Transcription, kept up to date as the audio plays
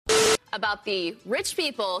about the rich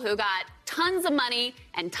people who got tons of money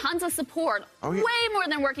and tons of support, way more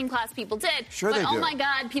than working class people did. Sure, but they oh do. my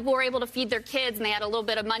God, people were able to feed their kids and they had a little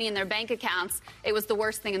bit of money in their bank accounts. It was the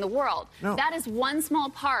worst thing in the world. No. That is one small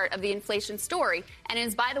part of the inflation story, and it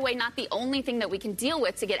is, by the way, not the only thing that we can deal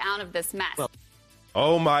with to get out of this mess.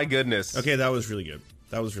 Oh my goodness. Okay, that was really good.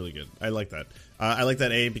 That was really good. I like that. I like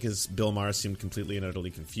that, A, because Bill Maher seemed completely and utterly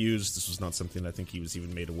confused. This was not something I think he was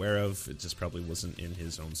even made aware of. It just probably wasn't in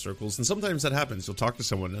his own circles. And sometimes that happens. You'll talk to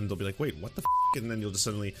someone and they'll be like, wait, what the f***? And then you'll just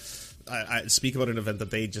suddenly speak about an event that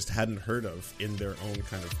they just hadn't heard of in their own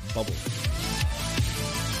kind of bubble.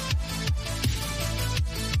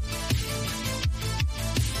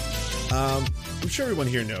 I'm sure everyone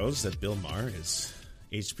here knows that Bill Maher is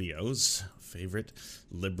HBO's favorite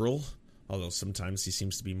liberal, although sometimes he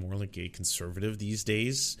seems to be more like a conservative these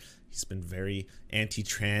days. He's been very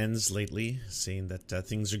anti-trans lately, saying that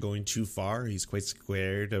things are going too far. He's quite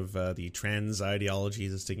scared of the trans ideology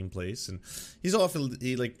that's taking place, and he's often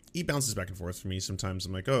he bounces back and forth for me. Sometimes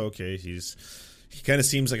I'm like, oh, okay, he kind of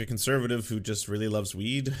seems like a conservative who just really loves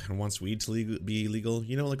weed and wants weed to be legal.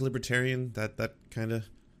 You know, like a libertarian, that kind of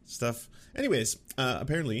stuff. Anyways,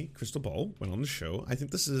 apparently Krystal Ball went on the show. I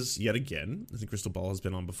think this is yet again. I think Krystal Ball has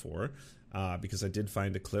been on before because I did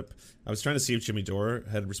find a clip. I was trying to see if Jimmy Dore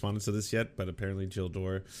had responded to this yet, but apparently Jill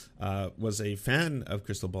Dore was a fan of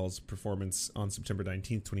Krystal Ball's performance on September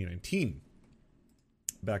 19th, 2019,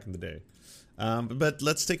 back in the day. But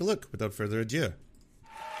let's take a look without further ado. Okay.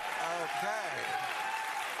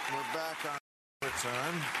 We're back on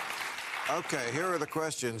time. Okay, here are the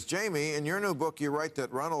questions. Jamie, in your new book, you write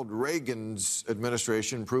that Ronald Reagan's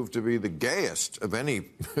administration proved to be the gayest of any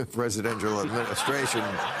presidential administration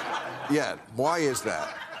yet. Why is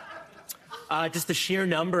that? Just the sheer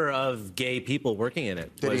number of gay people working in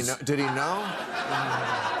it. Did he know?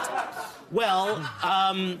 Well,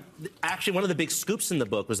 actually, one of the big scoops in the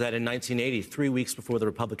book was that in 1980, 3 weeks before the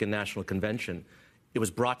Republican National Convention, it was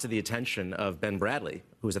brought to the attention of Ben Bradley,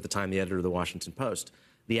 who was at the time the editor of the Washington Post,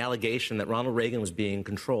 the allegation that Ronald Reagan was being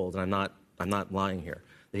controlled, and I'm not lying here,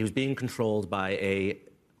 that he was being controlled by a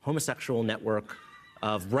homosexual network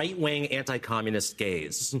of right-wing anti-communist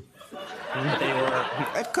gays.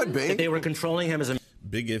 It could be. They were controlling him as a...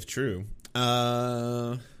 Big if true.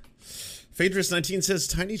 Phaedrus19 says,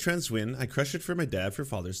 Tiny Trans win. I crushed it for my dad for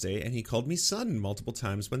Father's Day, and he called me son multiple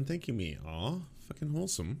times when thanking me. Aw, fucking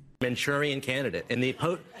wholesome. Manchurian candidate. And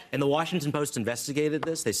the Washington Post investigated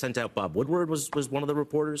this. They sent out Bob Woodward was one of the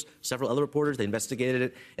reporters, several other reporters. They investigated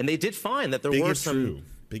it, and they did find that there were some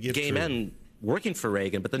gay men working for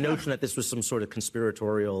Reagan, but the notion that this was some sort of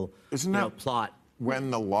conspiratorial plot.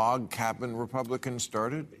 When the log cabin Republicans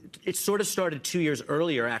started? It sort of started 2 years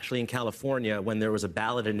earlier, actually, in California, when there was a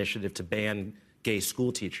ballot initiative to ban gay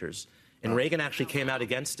school teachers. And Reagan actually came out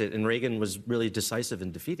against it, and Reagan was really decisive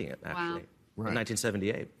in defeating it, actually, in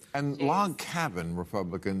 1978. And log cabin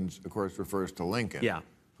Republicans, of course, refers to Lincoln,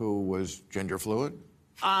 who was gender fluid?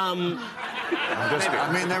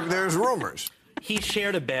 There's rumors. He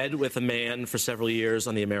shared a bed with a man for several years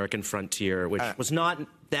on the American frontier, which was not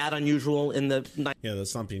that unusual in the... Yeah,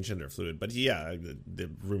 that's not being gender fluid. But yeah, the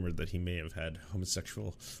rumor that he may have had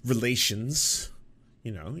homosexual relations.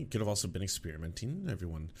 You know, he could have also been experimenting.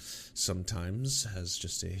 Everyone sometimes has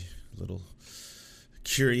just a little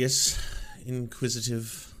curious,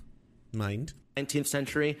 inquisitive mind. 19th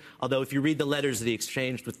century, although if you read the letters that he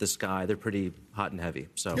exchanged with this guy, they're pretty hot and heavy.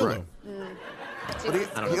 So. But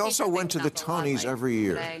he also went to the Tonys every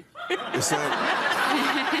year. Is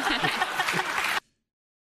that...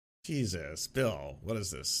 Jesus, Bill, what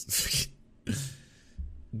is this?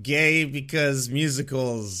 Gay because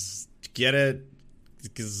musicals, get it?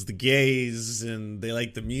 Because the gays and they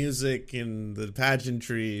like the music and the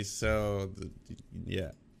pageantry, so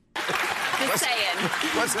yeah. Just saying.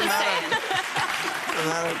 What's the matter?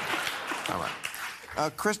 All right.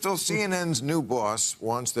 Krystal, CNN's new boss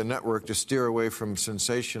wants the network to steer away from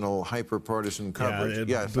sensational, hyper-partisan coverage.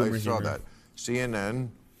 Yes, I saw that. CNN,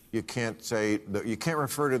 you can't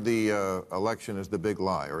refer to the election as the big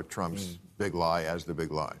lie or Trump's big lie as the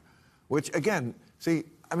big lie. Which, again, see,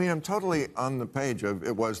 I mean, I'm totally on the page of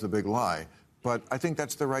it was the big lie, but I think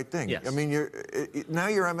that's the right thing. Yes. I mean, now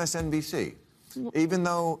you're MSNBC, even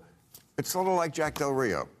though it's sort of like Jack Del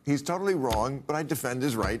Rio. He's totally wrong, but I defend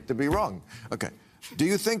his right to be wrong. Okay. Do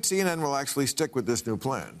you think CNN will actually stick with this new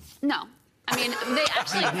plan? No. I mean, they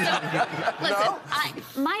actually... Listen,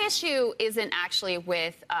 my issue isn't actually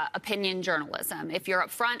with opinion journalism. If you're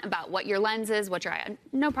upfront about what your lens is,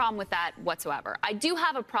 no problem with that whatsoever. I do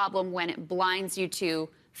have a problem when it blinds you to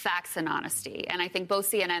facts and honesty. And I think both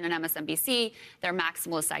CNN and MSNBC, their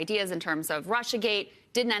maximalist ideas in terms of Russiagate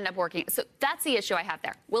didn't end up working. So that's the issue I have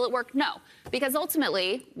there. Will it work? No. Because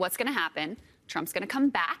ultimately, what's going to happen? Trump's going to come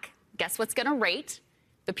back. Guess what's going to rate?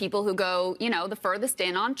 The people who go, the furthest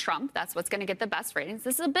in on Trump, that's what's going to get the best ratings.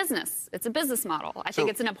 This is a business. It's a business model. I think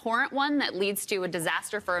it's an abhorrent one that leads to a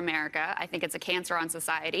disaster for America. I think it's a cancer on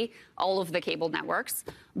society, all of the cable networks.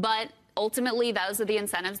 But ultimately, those are the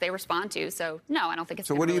incentives they respond to. So, no, I don't think it's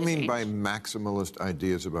So what do you mean change. by maximalist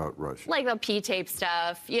ideas about Russia? Like the P-tape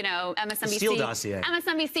stuff, MSNBC. Steele dossier.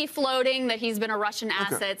 MSNBC floating that he's been a Russian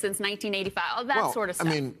asset since 1985, all that sort of stuff.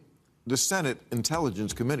 I mean, the Senate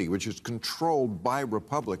Intelligence Committee, which is controlled by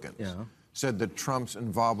Republicans, said that Trump's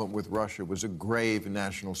involvement with Russia was a grave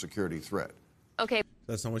national security threat. Okay.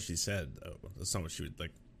 That's not what she said, though. That's not what she would,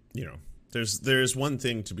 There's one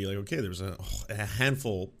thing to be like, okay, there's a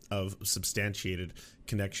handful of substantiated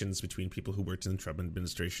connections between people who worked in the Trump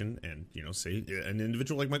administration and, say, an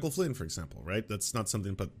individual like Michael Flynn, for example, right? That's not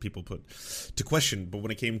something people put to question. But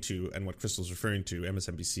when it came to, and what Krystal's referring to,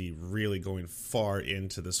 MSNBC really going far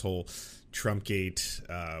into this whole Trumpgate,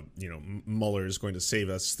 Mueller is going to save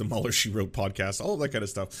us, the Mueller She Wrote podcast, all of that kind of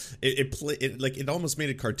stuff. It almost made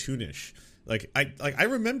it cartoonish. I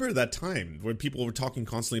remember that time when people were talking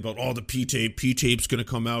constantly about, the P-tape's going to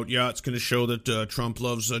come out. Yeah, it's going to show that Trump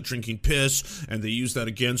loves drinking piss, and they use that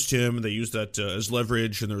against him, and they use that as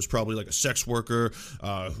leverage, and there was probably like a sex worker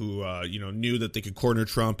who knew that they could corner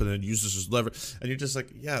Trump and then use this as leverage. And you're just like,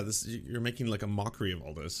 you're making like a mockery of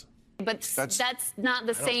all this. But that's not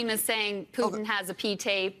the same as saying Putin has a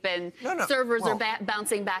P-tape and servers are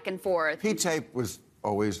bouncing back and forth. P-tape was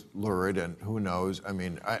always lurid, and who knows? I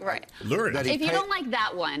mean, lurid. If you don't like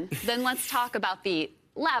that one, then let's talk about the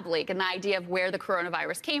lab leak and the idea of where the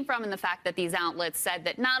coronavirus came from and the fact that these outlets said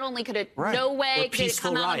that not only could it, no way could it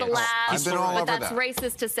come out of the lab, but that's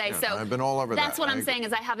racist to say. So I've been all over that's what I'm saying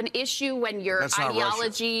is I have an issue when your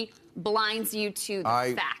ideology blinds you to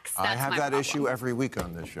the facts. That's I have that issue every week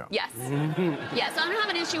on this show. Yes. Yes, I don't have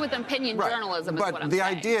an issue with opinion journalism, is what I'm saying. But the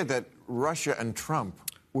idea that Russia and Trump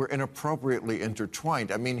were inappropriately intertwined.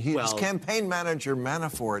 I mean, his campaign manager,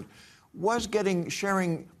 Manafort, was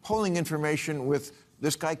sharing polling information with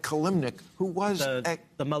this guy, Kalimnik, who was...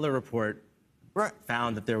 The Mueller report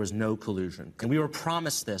found that there was no collusion. And we were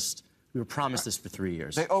promised this. We were promised this for 3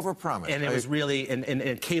 years. They overpromised. And it was really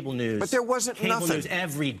in cable news. But there wasn't cable nothing. News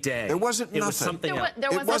every day. There wasn't nothing. It was something else. There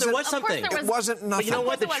was something. It wasn't nothing. But you know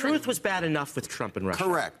what? The truth was bad enough with Trump and Russia.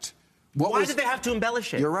 Correct. Why did they have to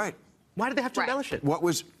embellish it? You're right. Why did they have to embellish it?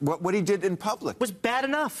 What he did in public was bad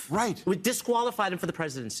enough. Right. We disqualified him for the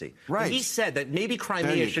presidency. Right. When he said that maybe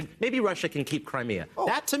maybe Russia can keep Crimea.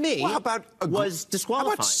 That to me was disqualifying.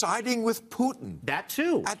 How about siding with Putin? That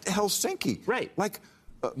too. At Helsinki. Right. Like,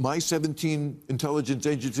 my 17 intelligence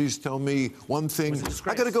agencies tell me one thing.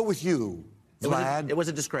 I got to go with you. Vlad. It was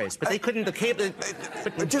a disgrace, but they couldn't. The cable.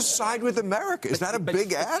 But just side with America. Is that a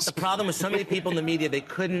big ask? The problem with so many people in the media, they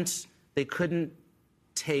couldn't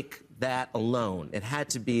take that alone. It had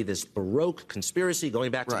to be this Baroque conspiracy going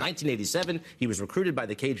back to 1987. He was recruited by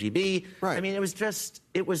the KGB. Right. I mean, it was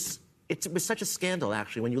such a scandal,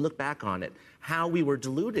 actually, when you look back on it, how we were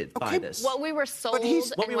deluded by this. What we were sold and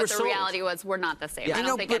what the reality was were not the same. Yeah. I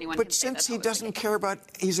don't think anyone but since he doesn't care about,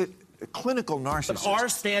 he's a clinical narcissist. But our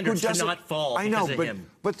standards do not fall because of him.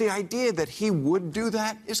 But the idea that he would do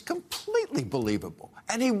that is completely believable.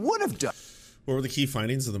 And he would have done. What were the key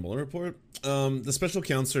findings of the Mueller report? The special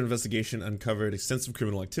counsel investigation uncovered extensive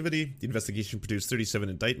criminal activity. The investigation produced 37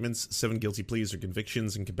 indictments, 7 guilty pleas or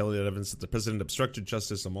convictions, and compelling evidence that the president obstructed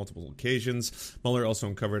justice on multiple occasions. Mueller also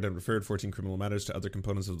uncovered and referred 14 criminal matters to other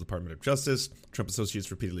components of the Department of Justice. Trump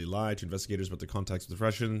associates repeatedly lied to investigators about their contacts with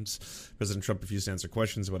Russians. President Trump refused to answer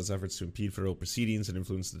questions about his efforts to impede federal proceedings and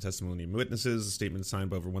influence the testimony of witnesses. A statement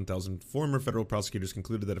signed by over 1,000 former federal prosecutors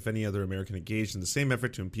concluded that if any other American engaged in the same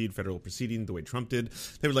effort to impede federal proceedings the way Trump did,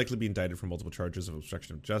 they would likely be indicted for multiple charges of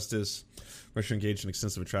obstruction of justice. Russia engaged in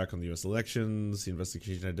extensive attack on the U.S. elections. The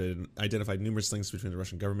investigation identified numerous links between the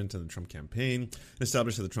Russian government and the Trump campaign, and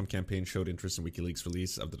established that the Trump campaign showed interest in WikiLeaks'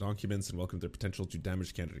 release of the documents and welcomed their potential to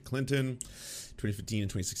damage candidate Clinton. 2015 and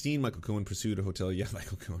 2016, Michael Cohen pursued a hotel. Yeah,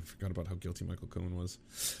 Michael Cohen. Forgot about how guilty Michael Cohen was.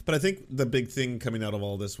 But I think the big thing coming out of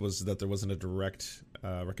all this was that there wasn't a direct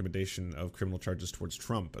recommendation of criminal charges towards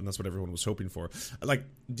Trump, and that's what everyone was hoping for. Like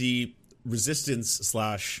the resistance /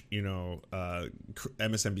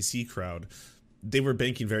 MSNBC crowd, they were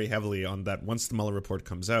banking very heavily on that once the Mueller report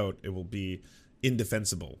comes out, it will be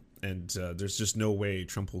indefensible. and there's just no way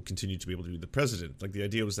Trump will continue to be able to be the president. Like, the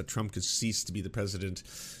idea was that Trump could cease to be the president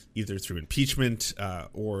either through impeachment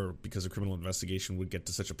or because a criminal investigation would get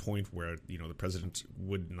to such a point where, you know, the president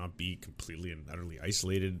would not be completely and utterly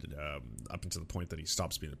isolated up until the point that he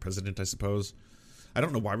stops being the president, I suppose. I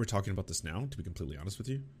don't know why we're talking about this now, to be completely honest with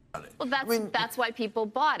you. Well, that's why people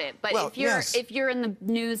bought it. But well, if you're in the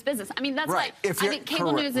news business, I mean, that's right. why I think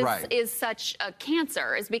cable news is such a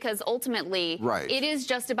cancer, is because ultimately it is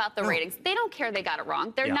just about the ratings. They don't care they got it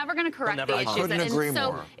wrong. They're never going to correct the issues. Couldn't agree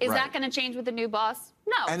so more. Is that going to change with the new boss?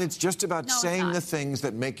 No. And it's just about saying the things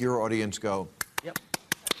that make your audience go,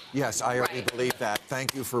 yes, I already believe that.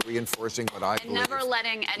 Thank you for reinforcing what I believe. And never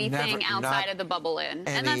letting anything outside of the bubble in.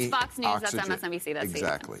 And that's Fox News, oxygen. that's MSNBC, that's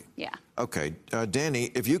exactly. CNN. Yeah. Okay,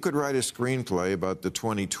 Danny, if you could write a screenplay about the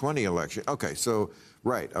 2020 election. Okay, so,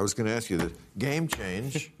 I was going to ask you this. Game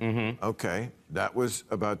Change. Okay, that was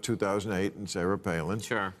about 2008 and Sarah Palin.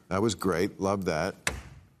 Sure. That was great. Love that.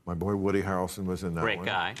 My boy Woody Harrelson was in that one. Great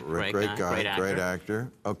guy. Great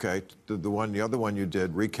actor. Okay, the other one you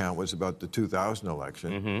did, Recount, was about the 2000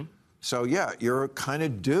 election. So yeah, you're kind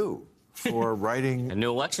of due for writing a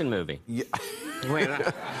new election movie. Yeah. You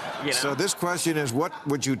know? So this question is, what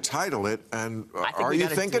would you title it, and are you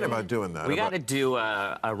thinking about doing that? We got to do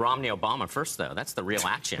a Romney-Obama first, though. That's the real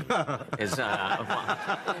action. Is Mitt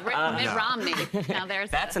Romney. Now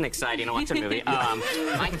that's an exciting election movie.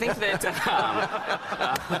 I think that.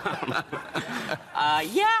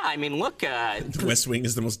 I mean, look. West Wing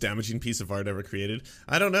is the most damaging piece of art ever created.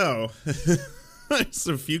 I don't know. There's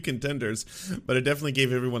a few contenders, but it definitely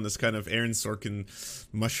gave everyone this kind of Aaron Sorkin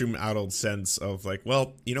mushroom-addled sense of like,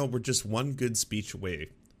 well, you know, we're just one good speech away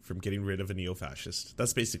from getting rid of a neo-fascist.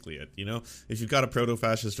 That's basically it, you know? If you've got a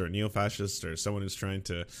proto-fascist or a neo-fascist or someone who's trying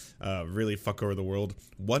to really fuck over the world,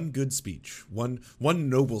 one good speech, one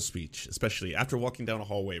noble speech, especially after walking down a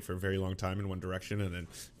hallway for a very long time in one direction and then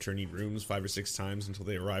turning rooms 5 or 6 times until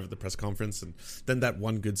they arrive at the press conference, and then that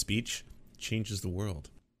one good speech changes the world.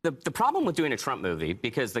 The problem with doing a Trump movie,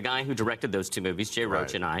 because the guy who directed those 2 movies, Jay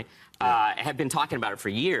Roach and I, have been talking about it for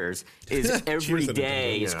years, is every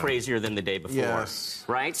day is crazier than the day before,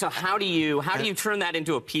 right? So how do you turn that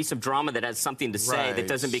into a piece of drama that has something to say that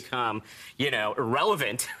doesn't become,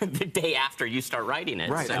 irrelevant the day after you start writing it?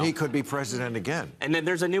 Right, so, and he could be president again. And then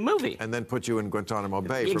there's a new movie. And then put you in Guantanamo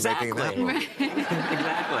Bay for making that movie. Exactly.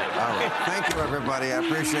 All right. Thank you, everybody. I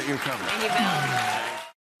appreciate you coming. Thank you, Bill.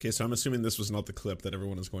 Okay, so I'm assuming this was not the clip that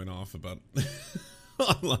everyone is going off about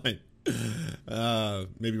online.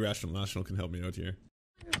 Maybe Rational National can help me out here.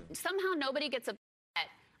 Somehow nobody gets upset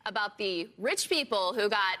about the rich people who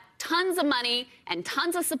got tons of money and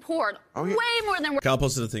tons of support, way more than Kyle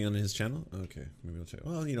posted a thing on his channel? Okay, maybe I'll check.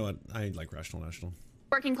 Well, you know what? I like Rational National.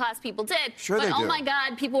 Working class people did. Sure but they do. My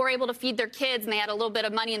God, people were able to feed their kids and they had a little bit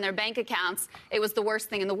of money in their bank accounts. It was the worst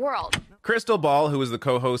thing in the world. Krystal Ball, who is the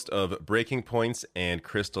co-host of Breaking Points and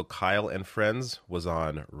Krystal Kyle and Friends, was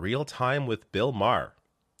on Real Time with Bill Maher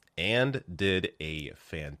and did a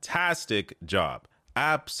fantastic job.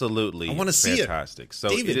 Absolutely I want to see fantastic. It. So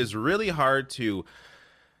David. It is really hard to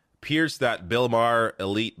pierce that Bill Maher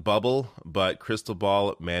elite bubble, but Krystal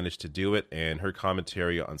Ball managed to do it, and her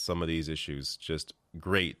commentary on some of these issues, just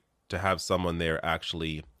great to have someone there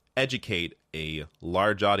actually educate a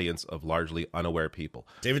large audience of largely unaware people.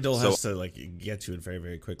 David Dole has to get to it very,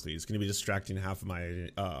 very quickly. It's going to be distracting half of my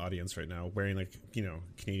audience right now, wearing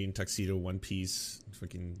Canadian tuxedo, one piece,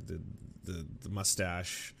 fucking the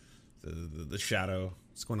mustache, the shadow.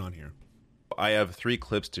 What's going on here? I have 3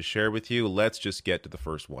 clips to share with you. Let's just get to the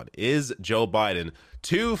first one. Is Joe Biden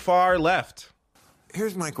too far left?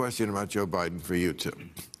 Here's my question about Joe Biden for you, too.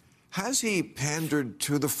 Has he pandered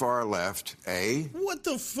to the far left, A? What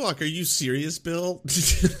the fuck? Are you serious, Bill?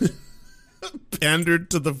 Pandered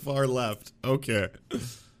to the far left. Okay.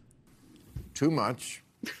 Too much.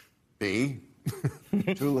 B.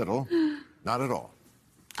 Too little. Not at all.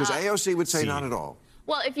 Because AOC would say not at all.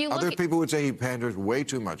 Well, if you look Other people would say he panders way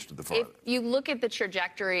too much to the far left. If you look at the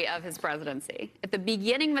trajectory of his presidency, at the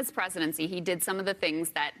beginning of his presidency, he did some of the things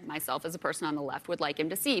that myself as a person on the left would like him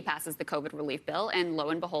to see. He passes the COVID relief bill, and lo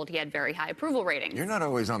and behold, he had very high approval ratings. You're not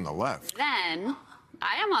always on the left. Then,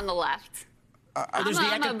 I am on the left. I'm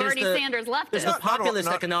a Bernie there's Sanders leftist. There's the populist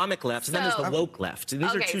economic left, and then there's the woke left. And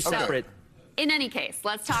these are 2 separate... In any case,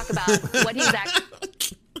 let's talk about what he's actually...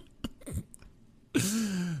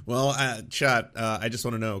 Well, chat, I just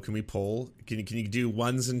want to know, can we poll? Can you do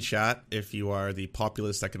 1s in chat if you are the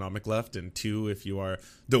populist economic left, and 2 if you are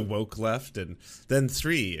the woke left, and then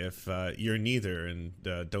 3 if you're neither and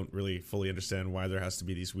don't really fully understand why there has to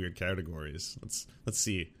be these weird categories. Let's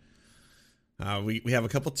see. We have a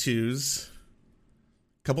couple 2s.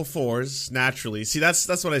 Couple fours naturally. See, that's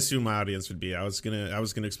what I assumed my audience would be. I was gonna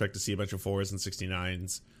expect to see a bunch of 4s and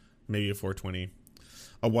 69s, maybe a 420,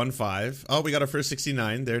 a 1-5. Oh, we got our first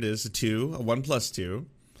 69. There it is. A 2, a 1 plus 2.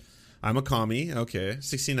 I'm a commie. Okay,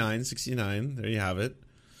 69. There you have it.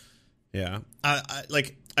 Yeah, I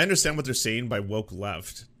understand what they're saying by woke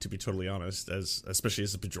left. To be totally honest, especially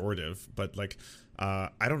as a pejorative, but like.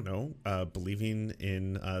 I don't know, believing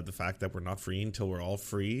in the fact that we're not free until we're all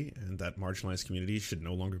free and that marginalized communities should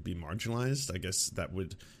no longer be marginalized. I guess that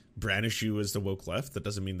would brandish you as the woke left. That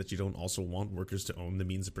doesn't mean that you don't also want workers to own the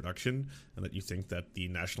means of production and that you think that the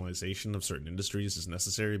nationalization of certain industries is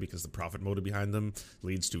necessary because the profit motive behind them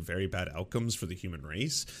leads to very bad outcomes for the human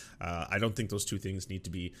race. I don't think those two things need to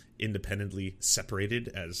be independently separated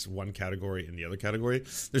as one category and the other category.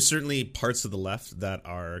 There's certainly parts of the left that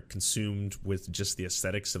are consumed with just the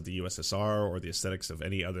aesthetics of the USSR or the aesthetics of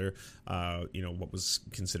any other, what was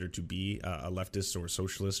considered to be a leftist or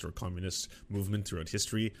socialist or communist movement throughout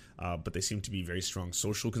history. But they seem to be very strong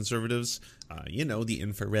social conservatives, the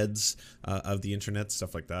infrareds of the internet,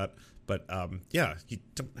 stuff like that. But you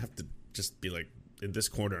don't have to just be like in this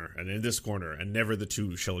corner and in this corner and never the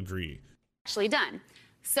two shall agree. Actually done.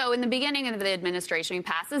 So in the beginning of the administration, he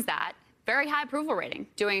passes that. Very high approval rating,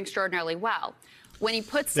 doing extraordinarily well. When he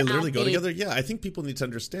puts they literally go together. Yeah, I think people need to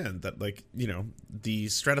understand that, the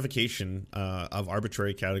stratification of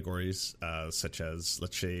arbitrary categories, such as,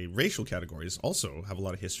 let's say, racial categories, also have a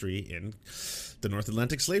lot of history in the North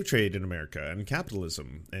Atlantic slave trade in America and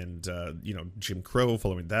capitalism and, Jim Crow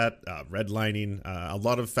following that, redlining. A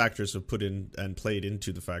lot of factors have put in and played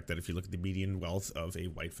into the fact that if you look at the median wealth of a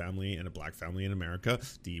white family and a black family in America,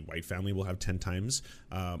 the white family will have 10 times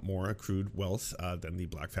more accrued wealth than the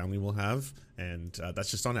black family will have. And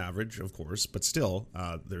that's just on average, of course, but still,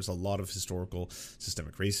 there's a lot of historical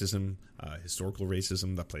systemic racism, historical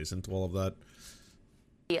racism that plays into all of that.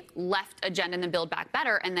 Left agenda in the Build Back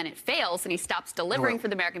Better, and then it fails, and he stops delivering for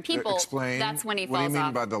the American people. Explain. That's when he falls off. What do you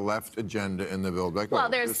mean by the left agenda in the Build Back Better? Well,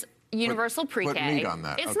 there's universal pre-K. Put meat on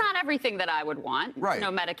that. It's not everything that I would want. Right.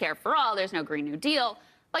 No Medicare for all. There's no Green New Deal.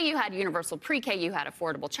 But you had universal pre-K, you had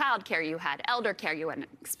affordable child care, you had elder care, you had an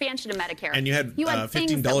expansion of Medicare. And you had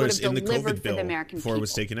 $15 in the COVID bill before it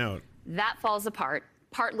was taken out. That falls apart,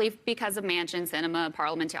 partly because of Manchin, Sinema,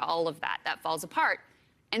 Parliament, all of that. That falls apart.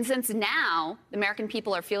 And since now the American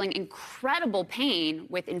people are feeling incredible pain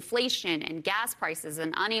with inflation and gas prices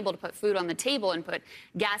and unable to put food on the table and put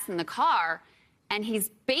gas in the car, and he's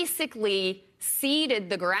basically ceded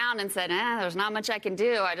the ground and said, there's not much I can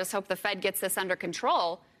do. I just hope the Fed gets this under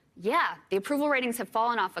control. Yeah, the approval ratings have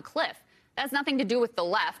fallen off a cliff. That has nothing to do with the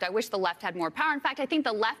left. I wish the left had more power. In fact, I think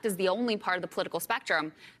the left is the only part of the political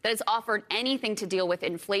spectrum that has offered anything to deal with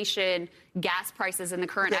inflation, gas prices, and the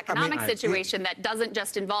current economic situation that doesn't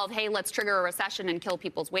just involve, hey, let's trigger a recession and kill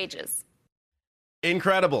people's wages.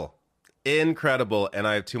 Incredible. Incredible. And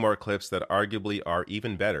I have two more clips that arguably are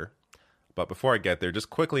even better. But before I get there,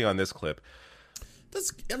 just quickly on this clip.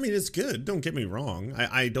 It's good. Don't get me wrong.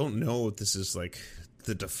 I don't know if this is like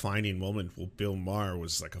the defining moment where Bill Maher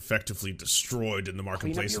was like effectively destroyed in the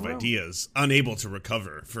marketplace of ideas, unable to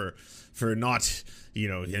recover for not,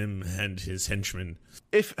 him and his henchmen.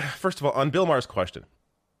 First of all, on Bill Maher's question,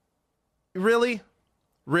 really,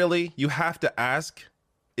 you have to ask,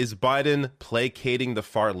 is Biden placating the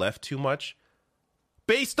far left too much?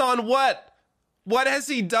 Based on what? What has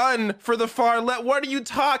he done for the far left? What are you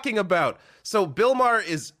talking about? So Bill Maher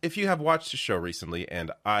is, if you have watched the show recently, and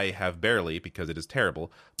I have barely because it is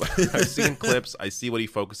terrible, but I've seen clips, I see what he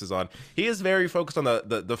focuses on. He is very focused on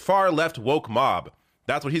the far left woke mob.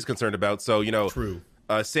 That's what he's concerned about. So, True.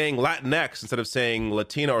 Saying Latinx instead of saying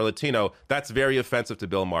Latino or Latino, that's very offensive to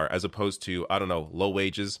Bill Maher, as opposed to, low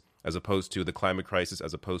wages, as opposed to the climate crisis,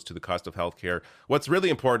 as opposed to the cost of healthcare. What's really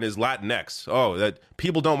important is Latinx. Oh, that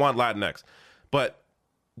people don't want Latinx. But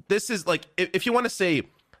this is like, if you want to say,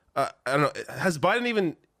 I don't know, has Biden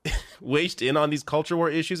even waged in on these culture war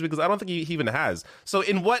issues? Because I don't think he even has. So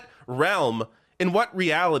in what realm, in what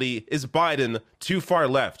reality is Biden too far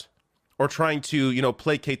left or trying to,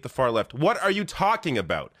 placate the far left? What are you talking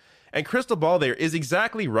about? And Krystal Ball there is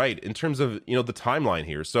exactly right in terms of, the timeline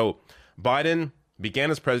here. So Biden began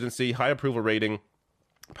his presidency, high approval rating,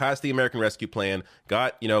 passed the American Rescue Plan,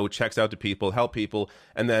 got, checks out to people, help people,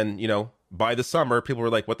 and then, by the summer, people were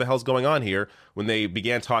like, what the hell's going on here? When they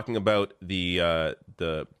began talking about the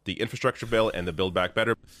infrastructure bill and the Build Back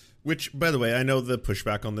Better. Which, by the way, I know the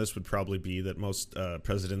pushback on this would probably be that most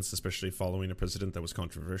presidents, especially following a president that was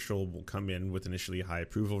controversial, will come in with initially high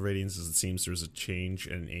approval ratings, as it seems there's a change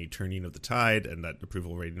and a turning of the tide, and that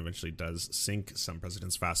approval rating eventually does sink. Some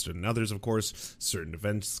presidents faster than others, of course. Certain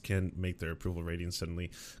events can make their approval rating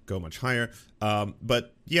suddenly go much higher.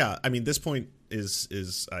 But yeah, I mean, this point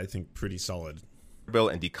is I think pretty solid. Bill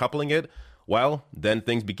and decoupling it, well, then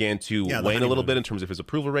things began to wane a little bit in terms of his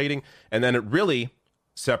approval rating, and then it really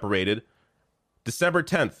separated December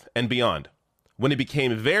 10th and beyond, when it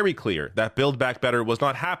became very clear that Build Back Better was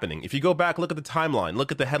not happening. If you go back, look at the timeline,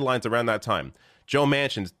 look at the headlines around that time. Joe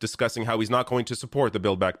Manchin discussing how he's not going to support the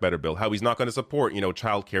Build Back Better bill, how he's not going to support,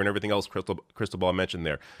 childcare and everything else Krystal Ball mentioned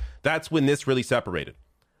there. That's when this really separated.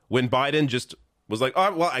 When Biden just was like,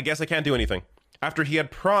 oh, well, I guess I can't do anything. After he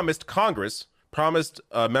had promised Congress,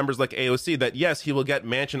 members like AOC that, yes, he will get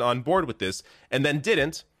Manchin on board with this, and then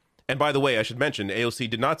didn't. And by the way, I should mention, AOC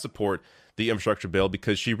did not support the infrastructure bill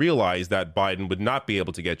because she realized that Biden would not be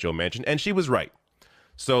able to get Joe Manchin, and she was right.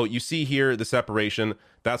 So you see here the separation.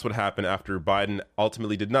 That's what happened after Biden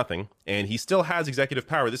ultimately did nothing, and he still has executive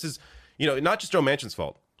power. This is, not just Joe Manchin's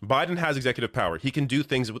fault. Biden has executive power. He can do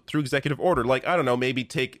things through executive order, like, I don't know, maybe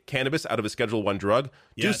take cannabis out of a Schedule I drug,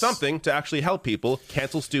 do something to actually help people,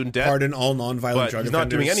 cancel student debt. Pardon all nonviolent drug offenders. He's not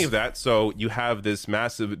doing any of that, so you have this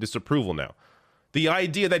massive disapproval now. The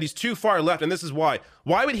idea that he's too far left, and this is why.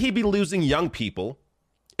 Why would he be losing young people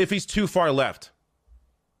if he's too far left?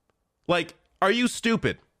 Like, are you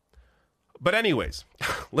stupid? But anyways,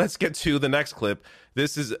 let's get to the next clip.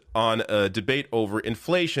 This is on a debate over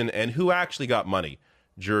inflation and who actually got money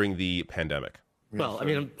during the pandemic. Well, I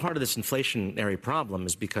mean, part of this inflationary problem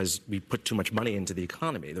is because we put too much money into the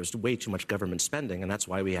economy. There's way too much government spending, and that's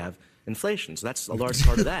why we have inflation. So that's a large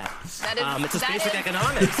part of that. It's just basic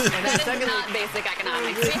economics. That is not basic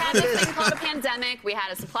economics. We had this thing called a pandemic. We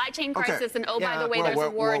had a supply chain crisis. And by the way, there's a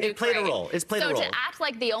war in Ukraine. It played a role. It's played a role. So to act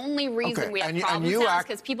like the only reason we have problems now is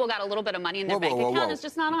because people got a little bit of money in their bank account is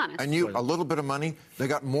just not honest. And a little bit of money, they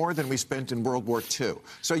got more than we spent in World War II.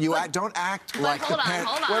 So you don't act like Hold on.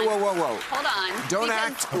 Hold on. Don't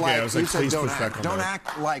act like, you said don't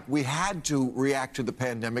act like we had to react to the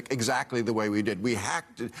pandemic exactly the way we did. We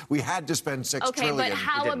had to spend $6 trillion but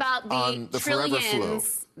how about the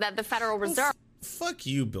trillions that the Federal Reserve... Fuck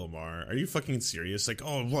you, Bill Maher. Are you fucking serious? Like,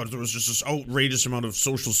 oh, what? There was just this outrageous amount of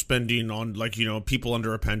social spending on, people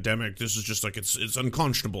under a pandemic. This is just it's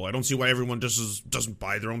unconscionable. I don't see why everyone doesn't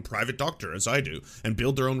buy their own private doctor, as I do, and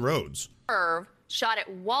build their own roads. Shot at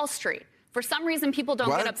Wall Street. For some reason, people don't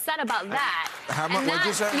get upset about that. How much? What did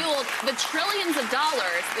you say? Fueled the trillions of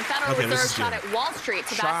dollars the Federal Reserve shot at Wall Street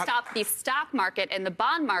to backstop the stock market and the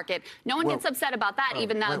bond market. No one gets upset about that,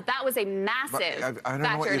 even though that was a massive I don't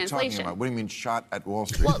know what you're talking about. What do you mean shot at Wall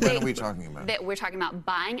Street? What are we talking about? We're talking about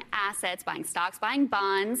buying assets, buying stocks, buying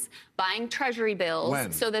bonds, buying treasury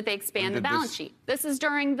bills so that they expand the balance sheet. This is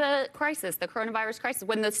during the crisis, the coronavirus crisis.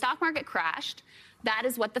 When the stock market crashed, that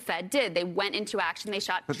is what the Fed did. They went into action. They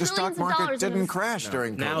shot trillions of dollars. But the stock market didn't crash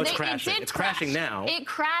during COVID. Now it's crashing. It's crashing now. It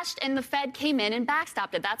crashed, and the Fed came in and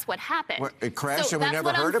backstopped it. That's what happened. What, it crashed and we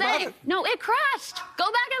never heard about it? No, it crashed. Go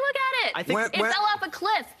back and look at it. I think it fell off a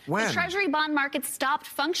cliff. When? The Treasury bond market stopped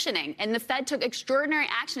functioning, and the Fed took extraordinary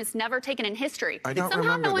action. It's never taken in history. I don't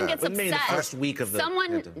somehow remember no one that. gets upset. Maybe the first week of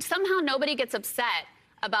the somehow nobody gets upset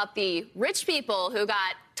about the rich people who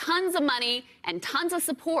got tons of money and tons of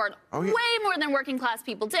support, way more than working class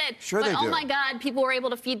people did. But oh my God, people were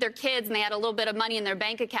able to feed their kids and they had a little bit of money in their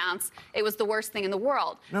bank accounts. It was the worst thing in the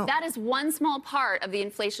world. No. That is one small part of the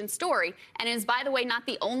inflation story, and it is, by the way, not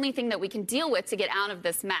the only thing that we can deal with to get out of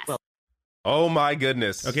this mess. Oh my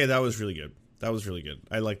goodness. Okay, that was really good. That was really good.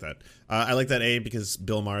 I like that. I like that, because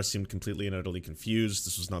Bill Maher seemed completely and utterly confused.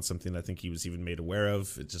 This was not something I think he was even made aware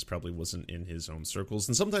of. It just probably wasn't in his own circles.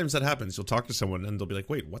 And sometimes that happens. You'll talk to someone and they'll be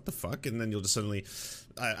like, wait, what the fuck? And then you'll just suddenly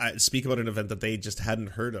speak about an event that they just hadn't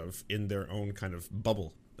heard of in their own kind of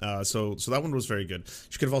bubble. So that one was very good.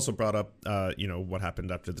 She could have also brought up, what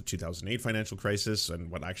happened after the 2008 financial crisis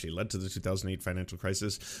and what actually led to the 2008 financial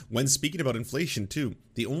crisis. When speaking about inflation, too,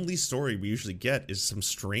 the only story we usually get is some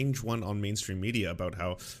strange one on mainstream media about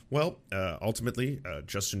how, ultimately,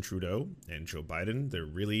 Justin Trudeau and Joe Biden, they're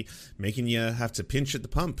really making you have to pinch at the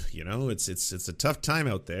pump. It's a tough time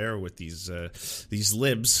out there with these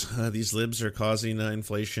libs. These libs are causing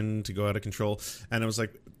inflation to go out of control. And I was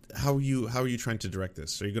like, how are you trying to direct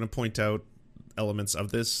this? Are you going to point out elements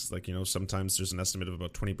of this. Like, sometimes there's an estimate of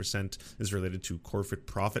about 20% is related to corporate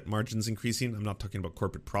profit margins increasing. I'm not talking about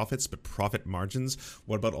corporate profits, but profit margins.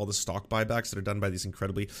 What about all the stock buybacks that are done by these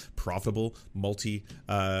incredibly profitable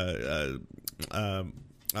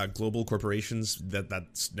global corporations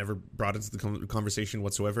that's never brought into the conversation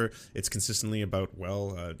whatsoever? It's consistently about,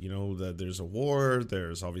 there's a war,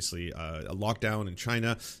 there's obviously a lockdown in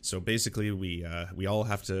China, so basically we all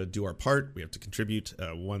have to do our part. We have to contribute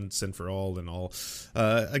once and for all, and all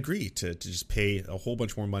agree to just pay a whole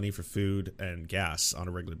bunch more money for food and gas on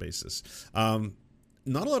a regular basis.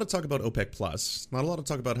 Not a lot of talk about OPEC Plus. Not a lot of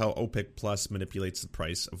talk about how OPEC Plus manipulates the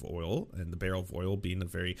price of oil, and the barrel of oil being a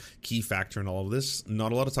very key factor in all of this.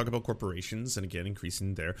 Not a lot of talk about corporations, and again,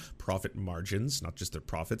 increasing their profit margins, not just their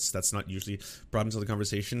profits. That's not usually brought into the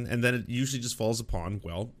conversation. And then it usually just falls upon,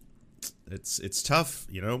 it's tough,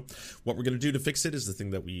 What we're going to do to fix it is the thing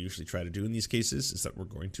that we usually try to do in these cases, is that we're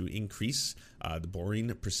going to increase the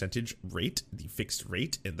borrowing percentage rate, the fixed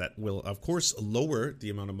rate, and that will, of course, lower the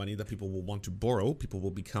amount of money that people will want to borrow. People will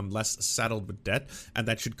become less saddled with debt, and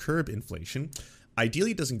that should curb inflation.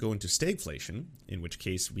 Ideally, it doesn't go into stagflation, in which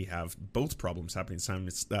case we have both problems happening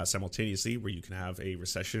simultaneously, where you can have a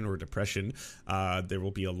recession or a depression. There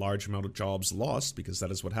will be a large amount of jobs lost, because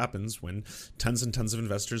that is what happens when tons and tons of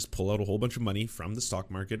investors pull out a whole bunch of money from the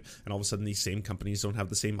stock market, and all of a sudden these same companies don't have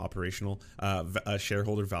the same operational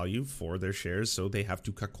shareholder value for their shares, so they have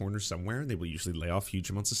to cut corners somewhere, and they will usually lay off huge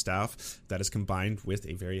amounts of staff. That is combined with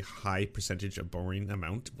a very high percentage of borrowing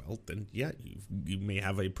amount. Well, then, yeah, you may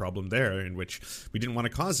have a problem there, in which we didn't want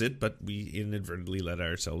to cause it, but we inadvertently led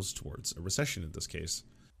ourselves towards a recession in this case.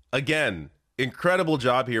 Again, incredible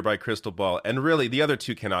job here by Krystal Ball. And really, the other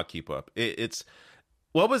two cannot keep up.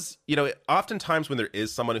 Oftentimes when there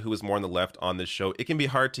is someone who is more on the left on this show, it can be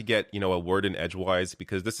hard to get, a word in edgewise,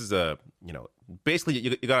 because this is basically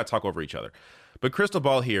you got to talk over each other. But Krystal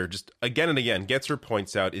Ball here, just again and again, gets her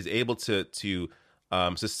points out, is able to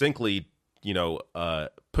succinctly,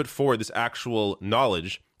 put forward this actual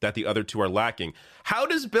knowledge that the other two are lacking. How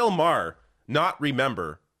does Bill Maher not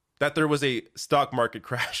remember that there was a stock market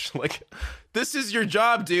crash? Like, this is your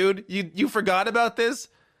job, dude. You forgot about this?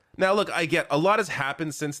 Now, look, I get a lot has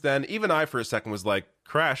happened since then. Even I, for a second, was like,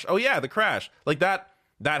 crash. Oh, yeah, the crash. Like, that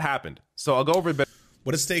happened. So I'll go over a bit.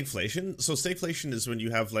 What is stagflation? So stagflation is when you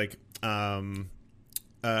have,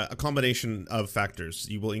 a combination of factors.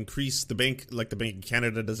 You will increase the bank, like the Bank of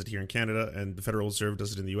Canada does it here in Canada, and the Federal Reserve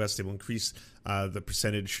does it in the US. They will increase the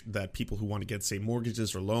percentage that people who want to get, say,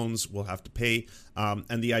 mortgages or loans will have to pay.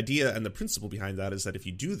 And the idea and the principle behind that is that if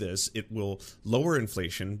you do this, it will lower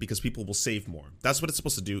inflation because people will save more. That's what it's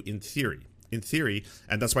supposed to do in theory.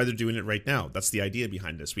 And that's why they're doing it right now. That's the idea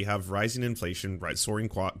behind this. We have rising inflation, soaring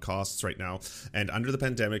costs right now, and under the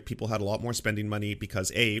pandemic, people had a lot more spending money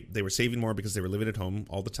because A, they were saving more because they were living at home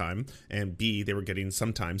all the time, and B, they were getting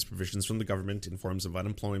sometimes provisions from the government in forms of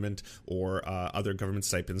unemployment or other government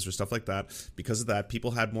stipends or stuff like that. Because of that,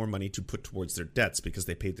 people had more money to put towards their debts because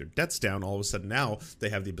they paid their debts down. All of a sudden now, they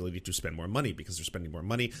have the ability to spend more money because they're spending more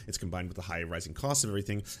money. It's combined with the high rising costs of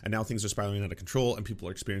everything, and now things are spiraling out of control, and people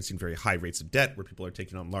are experiencing very high rates of debt, where people are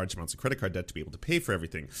taking on large amounts of credit card debt to be able to pay for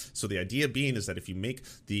everything. So the idea being is that if you make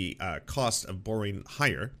the cost of borrowing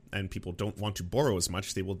higher, and people don't want to borrow as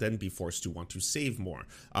much, they will then be forced to want to save more,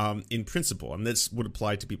 in principle. And this would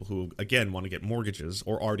apply to people who, again, want to get mortgages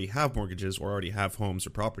or already have mortgages or already have homes or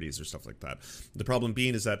properties or stuff like that. The problem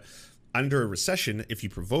being is that under a recession, if you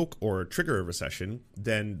provoke or trigger a recession,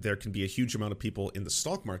 then there can be a huge amount of people in the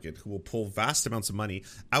stock market who will pull vast amounts of money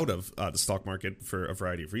out of the stock market for a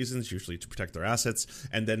variety of reasons, usually to protect their assets.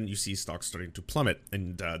 And then you see stocks starting to plummet.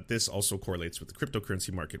 And this also correlates with the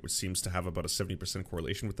cryptocurrency market, which seems to have about a 70%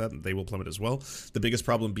 correlation with that. And they will plummet as well. The biggest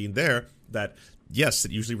problem being there that, yes,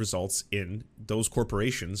 it usually results in those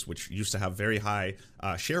corporations, which used to have very high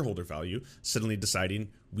shareholder value, suddenly deciding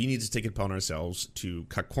we need to take it upon ourselves to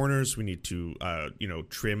cut corners. We need to,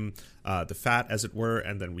 trim the fat, as it were,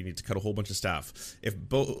 and then we need to cut a whole bunch of staff. If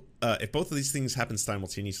both of these things happen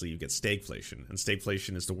simultaneously, you get stagflation. And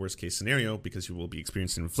stagflation is the worst case scenario because you will be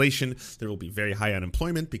experiencing inflation. There will be very high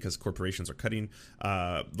unemployment because corporations are cutting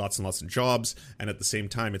lots and lots of jobs. And at the same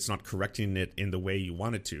time, it's not correcting it in the way you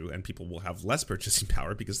want it to. And people will have less purchasing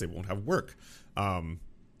power because they won't have work,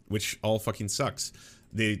 which all fucking sucks.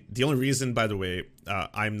 The only reason, by the way,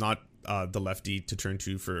 I'm not the lefty to turn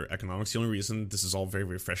to for economics. The only reason this is all very,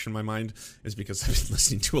 very fresh in my mind is because I've been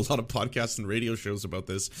listening to a lot of podcasts and radio shows about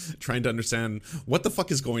this, trying to understand what the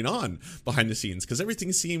fuck is going on behind the scenes, because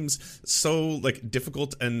everything seems so like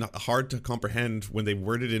difficult and hard to comprehend when they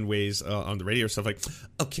word it in ways on the radio stuff like,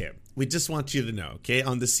 okay, we just want you to know, okay,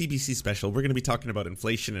 on the CBC special, we're going to be talking about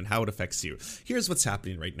inflation and how it affects you. Here's what's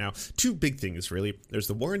happening right now. Two big things, really. There's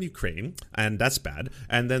the war in Ukraine, and that's bad.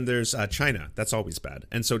 And then there's China. That's always bad.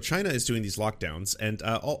 And so China is doing these lockdowns. And,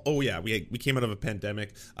 we came out of a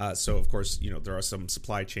pandemic. So, of course, there are some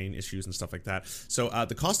supply chain issues and stuff like that. So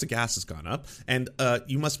the cost of gas has gone up. And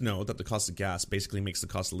you must know that the cost of gas basically makes the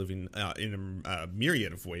cost of living in a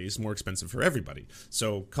myriad of ways more expensive for everybody.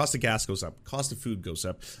 So cost of gas goes up. Cost of food goes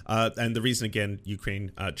up. And the reason, again,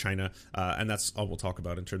 Ukraine, China, and that's all we'll talk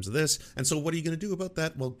about in terms of this. And so what are you going to do about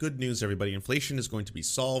that? Well, good news, everybody. Inflation is going to be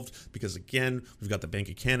solved because, again, we've got the Bank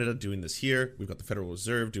of Canada doing this here. We've got the Federal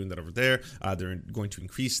Reserve doing that over there. They're going to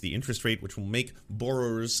increase the interest rate, which will make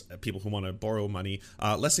borrowers, people who want to borrow money,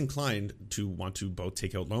 less inclined to want to both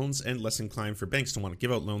take out loans and less inclined for banks to want to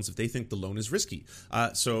give out loans if they think the loan is risky.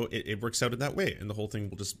 So it works out in that way. And the whole thing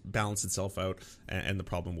will just balance itself out and the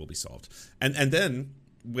problem will be solved. And then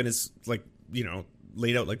when it's like,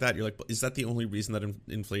 laid out like that, you're like, is that the only reason that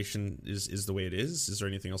inflation is the way it is? Is there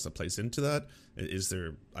anything else that plays into that? Is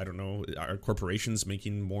there, I don't know, are corporations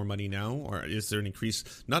making more money now? Or is there an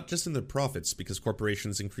increase, not just in their profits, because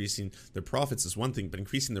corporations increasing their profits is one thing, but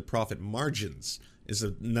increasing their profit margins is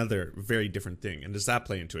another very different thing. And does that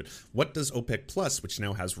play into it? What does OPEC Plus, which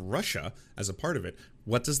now has Russia as a part of it,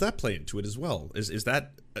 what does that play into it as well? Is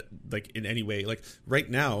that like in any way, like right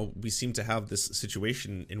now we seem to have this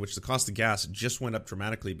situation in which the cost of gas just went up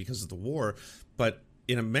dramatically because of the war, but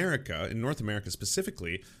in America, in North America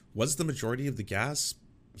specifically, was the majority of the gas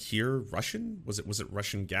here Russian? Was it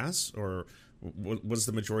Russian gas, or was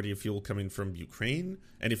the majority of fuel coming from Ukraine?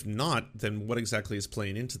 And if not, then what exactly is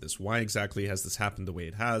playing into this? Why exactly has this happened the way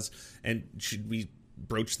it has? And should we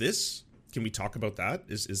broach this? Can we talk about that?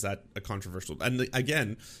 Is that a controversial? And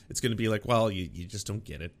again, it's going to be like, well, you just don't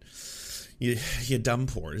get it. You dumb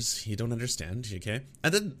pores. You don't understand, okay?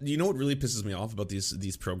 And then, what really pisses me off about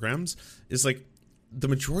these programs is like, the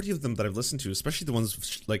majority of them that I've listened to, especially the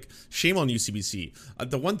ones like, shame on you, CBC.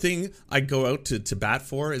 The one thing I go out to bat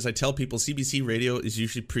for is I tell people CBC radio is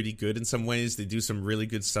usually pretty good in some ways. They do some really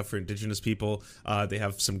good stuff for Indigenous people. They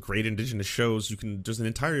have some great Indigenous shows. There's an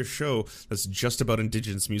entire show that's just about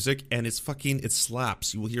Indigenous music, and it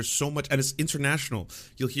slaps. You will hear so much, and it's international.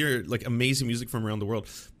 You'll hear like amazing music from around the world.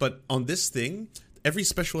 But on this thing, every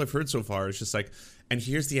special I've heard so far is just like, and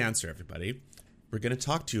here's the answer, everybody. We're going to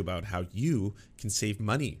talk to you about how you can save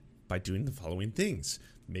money by doing the following things.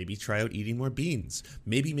 Maybe try out eating more beans.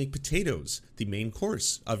 Maybe make potatoes the main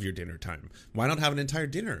course of your dinner time. Why not have an entire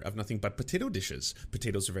dinner of nothing but potato dishes?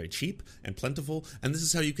 Potatoes are very cheap and plentiful, and this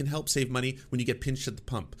is how you can help save money when you get pinched at the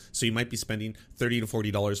pump. So you might be spending $30 to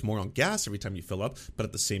 $40 more on gas every time you fill up, but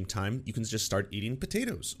at the same time, you can just start eating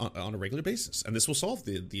potatoes on a regular basis. And this will solve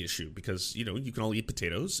the issue because, you can all eat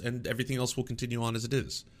potatoes and everything else will continue on as it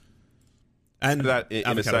is. And that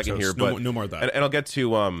in a second toast. here, but no more of that. And I'll get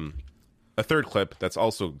to a third clip that's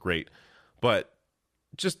also great, but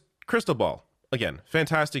just Krystal Ball again,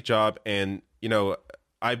 fantastic job. And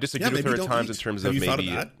I've disagreed with her at times in terms of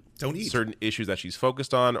maybe certain issues that she's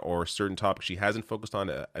focused on or certain topics she hasn't focused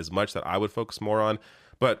on as much that I would focus more on.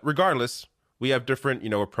 But regardless, we have different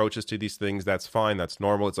approaches to these things. That's fine. That's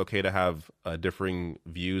normal. It's okay to have differing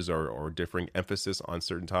views or differing emphasis on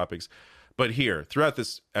certain topics. But here, throughout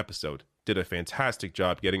this episode, did a fantastic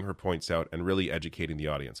job getting her points out and really educating the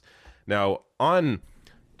audience. Now,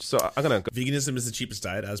 so I'm going to... Veganism is the cheapest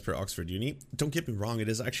diet as per Oxford Uni. Don't get me wrong, it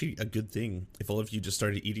is actually a good thing if all of you just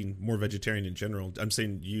started eating more vegetarian in general. I'm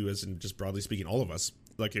saying you as in just broadly speaking, all of us.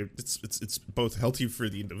 Like it's both healthy for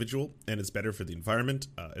the individual and it's better for the environment.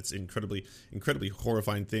 It's incredibly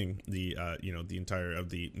horrifying thing, the entire of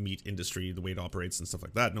the meat industry, the way it operates and stuff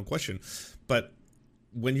like that, no question. But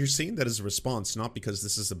when you're saying that as a response, not because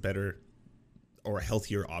this is a better or a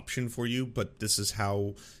healthier option for you, but this is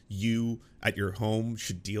how you at your home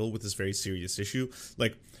should deal with this very serious issue.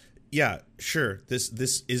 Like, yeah, sure,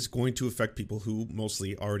 this is going to affect people who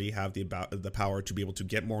mostly already have the power to be able to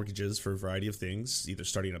get mortgages for a variety of things, either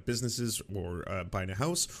starting up businesses or buying a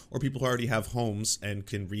house, or people who already have homes and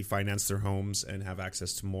can refinance their homes and have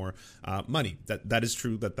access to more money. That is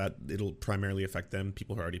true that it'll primarily affect them,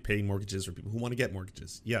 people who are already paying mortgages or people who want to get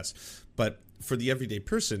mortgages, yes. But for the everyday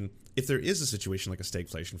person, if there is a situation like a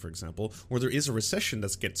stagflation, for example, or there is a recession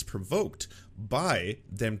that gets provoked by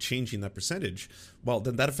them changing that percentage, well,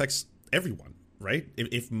 then that affects everyone. right?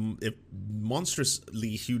 If monstrously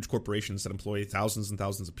huge corporations that employ thousands and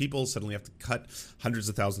thousands of people suddenly have to cut hundreds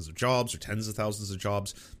of thousands of jobs or tens of thousands of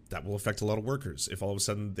jobs, that will affect a lot of workers. If all of a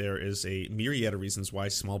sudden there is a myriad of reasons why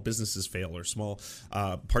small businesses fail or small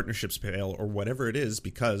partnerships fail or whatever it is,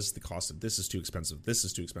 because the cost of this is too expensive,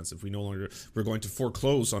 we're going to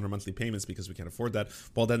foreclose on our monthly payments because we can't afford that.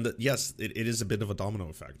 Well, then, yes, it is a bit of a domino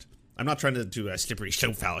effect. I'm not trying to do a slippery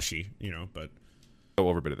slope fallacy, but... Go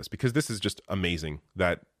over a bit of this, because this is just amazing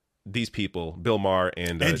that these people, Bill Maher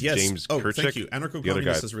and yes. James Kirchick, thank you.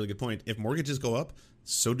 Anarcho-communist is a really good point. If mortgages go up,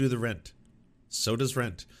 so do the rent. So does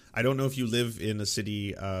rent. I don't know if you live in a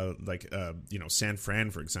city San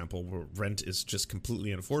Fran, for example, where rent is just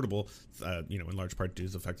completely unaffordable, in large part due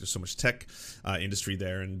to the fact there's so much tech industry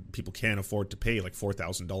there and people can't afford to pay like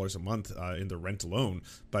 $4,000 a month in their rent alone.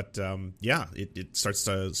 But it starts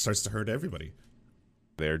to hurt everybody.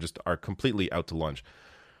 They just are completely out to lunch.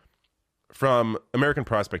 From American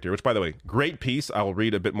Prospector, which, by the way, great piece. I'll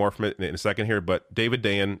read a bit more from it in a second here. But David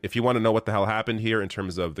Dayen, if you want to know what the hell happened here in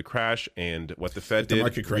terms of the crash and what the Fed did, the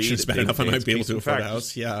market correction is bad enough, I might be able to afford a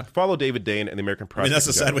house. Yeah, follow David Dayen and the American Prospector. That's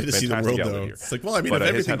a sad way to see the world, though. It's like, well, I mean, if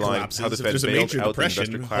everything collapses, if there's a major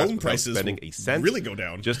depression, home prices spending a cent, really go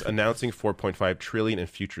down. Just announcing $4.5 trillion in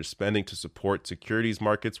future spending to support securities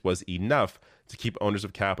markets was enough to keep owners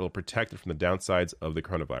of capital protected from the downsides of the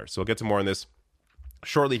coronavirus. So I'll get to more on this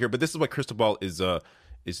shortly here, but this is what Krystal Ball is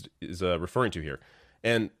referring to here.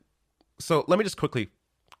 And so let me just quickly,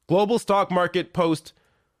 global stock market post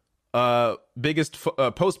biggest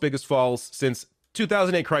falls since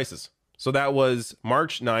 2008 crisis. So that was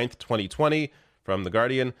March 9th, 2020 from The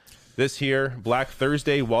Guardian. This here, Black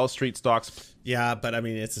Thursday, Wall Street stocks. Yeah, but I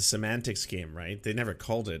mean, it's a semantics game, right? They never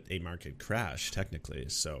called it a market crash, technically.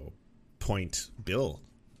 So point Bill.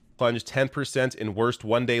 Plunged 10% in worst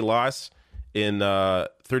one-day loss in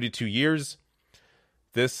 32 years.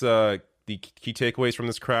 The key takeaways from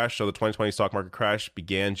this crash. So the 2020 stock market crash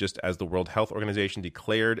began just as the World Health Organization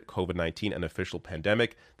declared COVID-19 an official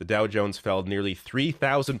pandemic. The Dow Jones fell nearly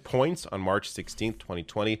 3,000 points on March 16th,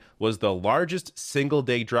 2020, was the largest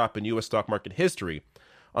single-day drop in U.S. stock market history.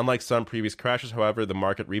 Unlike some previous crashes, however, the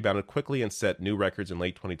market rebounded quickly and set new records in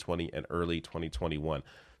late 2020 and early 2021.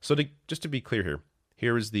 So just to be clear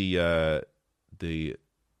here is the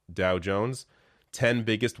Dow Jones, 10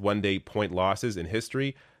 biggest one-day point losses in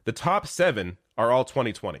history. The top 7 are all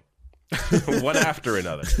 2020, one after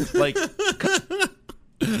another. Like,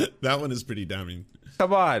 that one is pretty damning.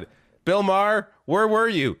 Come on, Bill Maher, where were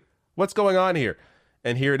you? What's going on here?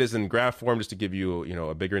 And here it is in graph form, just to give you,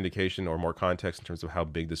 a bigger indication or more context in terms of how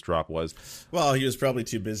big this drop was. Well, he was probably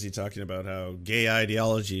too busy talking about how gay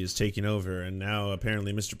ideology is taking over, and now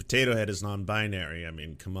apparently Mr. Potato Head is non-binary. I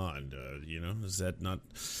mean, come on, is that not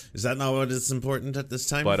what is important at this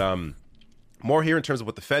time? But more here in terms of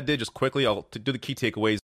what the Fed did. Just quickly, I'll do the key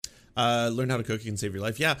takeaways. Learn how to cook, you can save your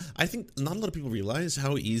life. Yeah, I think not a lot of people realize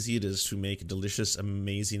how easy it is to make delicious,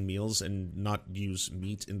 amazing meals and not use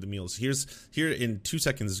meat in the meals. Here in 2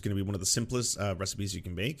 seconds is going to be one of the simplest recipes you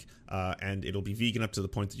can make, and it'll be vegan up to the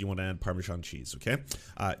point that you want to add Parmesan cheese, okay?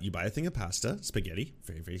 You buy a thing of pasta, spaghetti,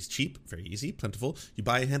 very, very cheap, very easy, plentiful. You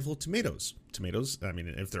buy a handful of tomatoes. I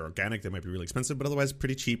mean, if they're organic, they might be really expensive, but otherwise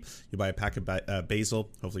pretty cheap. You buy a pack of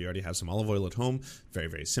basil. Hopefully you already have some olive oil at home. Very,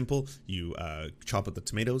 very simple. You chop up the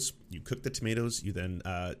tomatoes. You cook the tomatoes. You then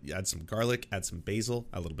add some garlic, add some basil,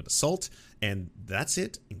 a little bit of salt, and that's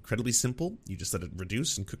it. Incredibly simple. You just let it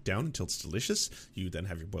reduce and cook down until it's delicious. You then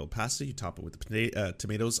have your boiled pasta. You top it with the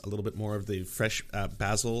tomatoes, a little bit more of the fresh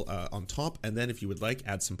basil on top, and then if you would like,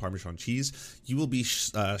 add some Parmesan cheese. You will be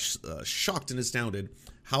shocked and astounded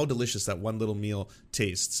how delicious that one little meal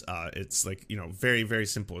tastes. It's like, very, very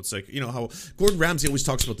simple. It's like, how Gordon Ramsay always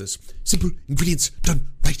talks about this. Simple ingredients done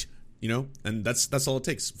right. And that's all it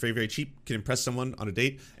takes. Very, very cheap. Can impress someone on a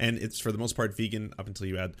date. And it's, for the most part, vegan up until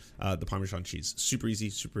you add the Parmesan cheese. Super easy,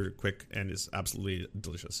 super quick, and is absolutely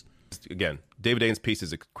delicious. Again, David Dayen's piece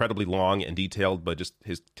is incredibly long and detailed, but just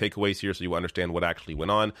his takeaways here so you understand what actually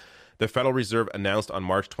went on. The Federal Reserve announced on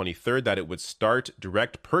March 23rd that it would start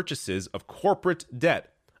direct purchases of corporate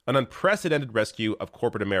debt, an unprecedented rescue of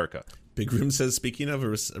corporate America. Big Room says, speaking of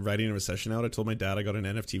riding a recession out, I told my dad I got an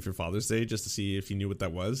NFT for Father's Day just to see if he knew what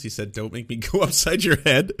that was. He said, don't make me go upside your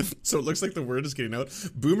head. So it looks like the word is getting out.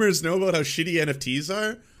 Boomers know about how shitty NFTs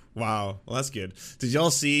are. Wow. Well, that's good. Did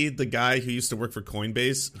y'all see the guy who used to work for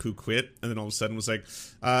Coinbase who quit and then all of a sudden was like,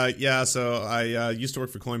 yeah, so I used to work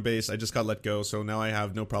for Coinbase. I just got let go. So now I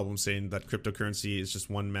have no problem saying that cryptocurrency is just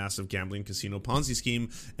one massive gambling casino Ponzi scheme.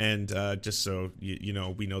 And just so you know,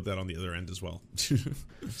 we know that on the other end as well.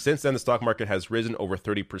 Since then, the stock market has risen over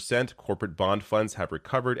 30%. Corporate bond funds have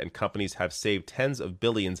recovered and companies have saved tens of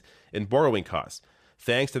billions in borrowing costs.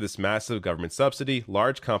 Thanks to this massive government subsidy,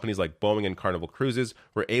 large companies like Boeing and Carnival Cruises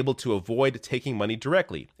were able to avoid taking money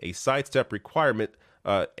directly, a sidestep requirements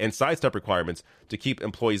to keep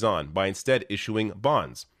employees on, by instead issuing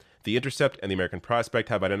bonds. The Intercept and the American Prospect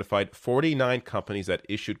have identified 49 companies that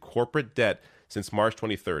issued corporate debt since March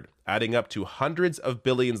 23rd, adding up to hundreds of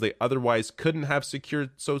billions they otherwise couldn't have secured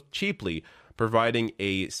so cheaply, providing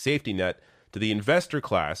a safety net to the investor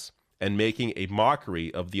class and making a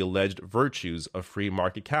mockery of the alleged virtues of free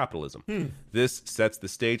market capitalism. This sets the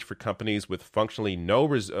stage for companies with functionally no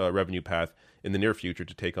revenue path in the near future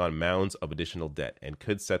to take on mounds of additional debt, and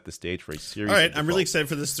could set the stage for a series All right, of I'm really excited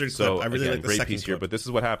for this third clip. I really like the great second piece here, clip. but this is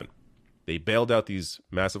what happened. They bailed out these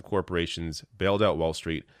massive corporations, bailed out Wall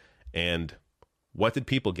Street, and what did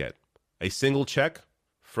people get? A single check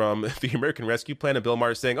from the American Rescue Plan, and Bill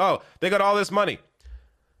Maher saying, oh, they got all this money.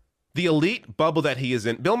 The elite bubble that he is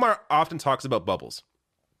in, Bill Maher often talks about bubbles.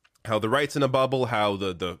 How the right's in a bubble, how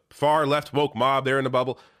the far left woke mob, they're in a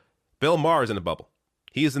bubble. Bill Maher is in a bubble.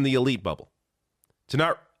 He is in the elite bubble. To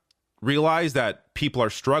not realize that people are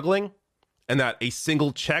struggling and that a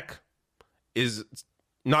single check is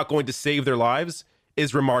not going to save their lives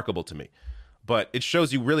is remarkable to me. But it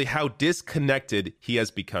shows you really how disconnected he has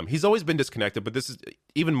become. He's always been disconnected, but this is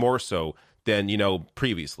even more so than,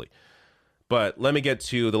 previously. But let me get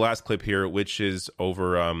to the last clip here, which is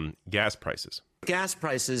over gas prices. Gas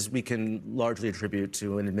prices we can largely attribute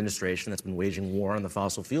to an administration that's been waging war on the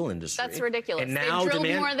fossil fuel industry. That's ridiculous. And now they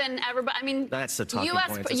drilled more than everybody. I mean, that's the talking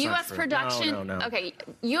point. U.S. production. No. Okay,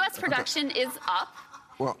 U.S. production is up.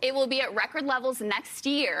 Well, it will be at record levels next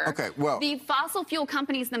year. Okay, well, the fossil fuel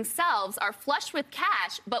companies themselves are flush with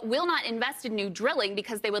cash, but will not invest in new drilling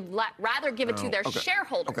because they would rather give it to their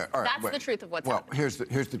shareholders. Okay, all right, that's the truth of what's happening. happening. Well,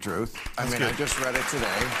 here's the truth. I just read it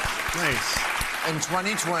today. Nice. In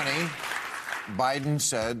 2020, Biden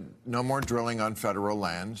said no more drilling on federal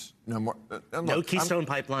lands. No more. No Keystone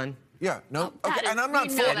Pipeline. Yeah, no. Okay, and I'm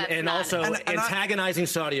not for and also antagonising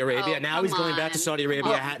Saudi Arabia. Now he's going back to Saudi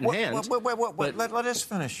Arabia hat in hand. Wait. Let us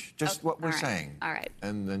finish just what we're saying. All right.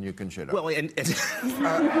 And then you can shut up. Well,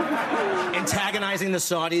 antagonizing the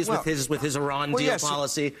Saudis with his Iran deal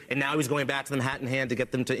policy, and now he's going back to them hat in hand to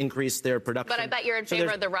get them to increase their production. But I bet you're in favor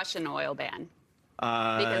of the Russian oil ban.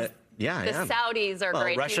 Because the Saudis are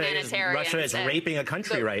great humanitarians. Russia is raping a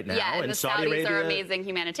country right now. Yeah, and the Saudi Saudis Arabia are amazing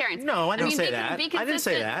humanitarians. No, I didn't say that. I didn't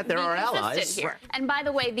say that. They're our allies. Here. And by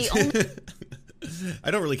the way, the only... I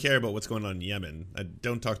don't really care about what's going on in Yemen.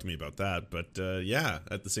 Don't talk to me about that. But yeah,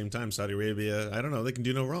 at the same time, Saudi Arabia, I don't know. They can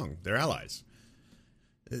do no wrong. They're allies.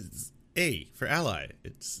 It's A for ally.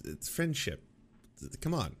 It's friendship.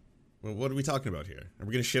 Come on. What are we talking about here? Are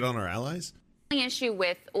we going to shit on our allies? The issue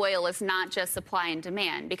with oil is not just supply and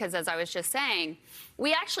demand, because as I was just saying,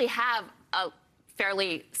 we actually have a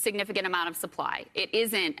fairly significant amount of supply. It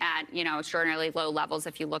isn't at, extraordinarily low levels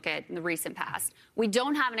if you look at the recent past. We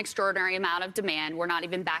don't have an extraordinary amount of demand. We're not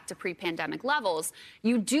even back to pre-pandemic levels.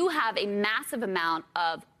 You do have a massive amount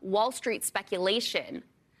of Wall Street speculation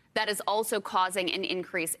that is also causing an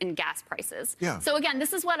increase in gas prices. Yeah. So again,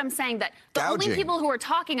 this is what I'm saying, that the gouging. Only people who are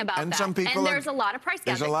talking about and that, some people and there's a lot of price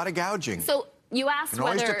gouging. There's a lot of gouging. So you asked whether...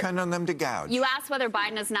 always depend on them to gouge. You asked whether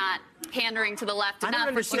Biden is not pandering to the left enough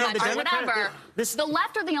for too much or Democrat, whatever. The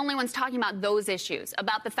left are the only ones talking about those issues,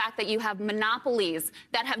 about the fact that you have monopolies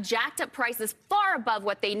that have jacked up prices far above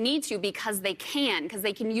what they need to because they can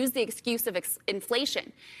use the excuse of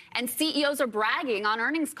inflation. And CEOs are bragging on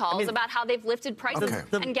earnings calls about how they've lifted prices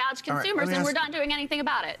and gouged consumers, and we're not doing anything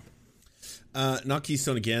about it. Not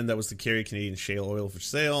Keystone again. That was to carry Canadian shale oil for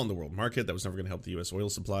sale on the world market. That was never going to help the U.S. oil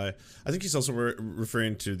supply. I think he's also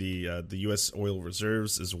referring to the U.S. oil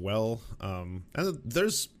reserves as well. And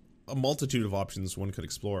there's a multitude of options one could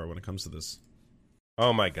explore when it comes to this.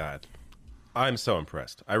 Oh, my God. I'm so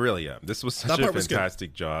impressed. I really am. This was such a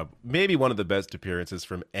fantastic job. Maybe one of the best appearances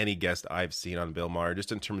from any guest I've seen on Bill Maher,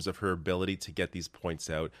 just in terms of her ability to get these points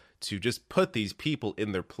out, to just put these people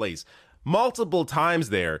in their place. Multiple times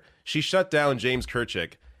there, she shut down James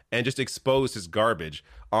Kirchick and just exposed his garbage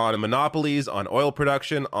on monopolies, on oil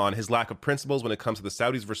production, on his lack of principles when it comes to the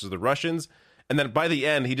Saudis versus the Russians. And then by the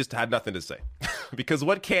end, he just had nothing to say. Because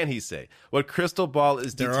what can he say? What Krystal Ball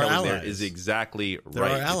is detailing there is exactly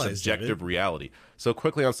right. It's objective reality. So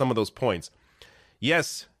quickly on some of those points.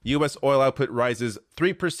 Yes, U.S. oil output rises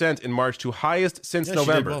 3% in March to highest since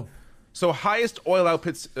November. Well. So highest oil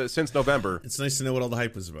output since November. It's nice to know what all the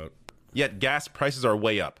hype was about. Yet gas prices are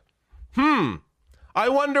way up. I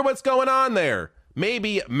wonder what's going on there.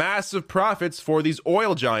 Maybe massive profits for these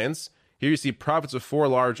oil giants. Here you see profits of 4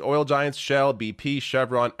 large oil giants, Shell, BP,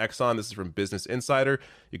 Chevron, Exxon. This is from Business Insider.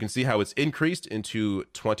 You can see how it's increased into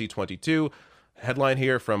 2022. Headline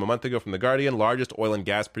here from a month ago from The Guardian. Largest oil and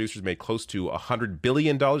gas producers made close to $100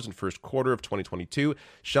 billion in first quarter of 2022.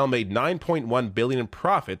 Shell made $9.1 billion in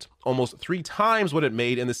profit, almost 3 times what it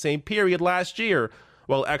made in the same period last year,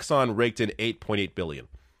 while Exxon raked in $8.8 billion.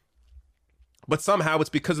 But somehow it's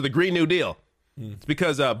because of the Green New Deal. It's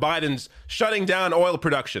because Biden's shutting down oil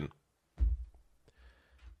production.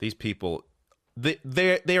 These people,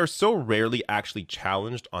 they are so rarely actually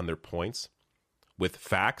challenged on their points with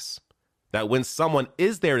facts that when someone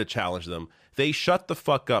is there to challenge them, they shut the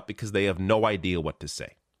fuck up because they have no idea what to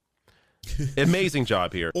say. Amazing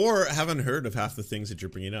job here. Or haven't heard of half the things that you're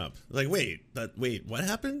bringing up. Like, wait, what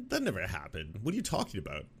happened? That never happened. What are you talking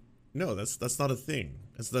about? No, that's not a thing.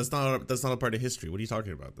 That's not a part of history. What are you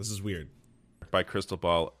talking about? This is weird. By Krystal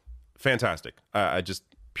Ball, fantastic. I just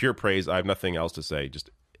pure praise. I have nothing else to say. Just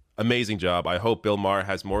amazing job. I hope Bill Maher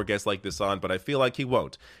has more guests like this on, but I feel like he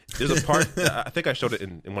won't. There's a part, I think I showed it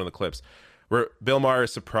in one of the clips, where Bill Maher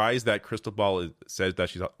is surprised that Krystal Ball says that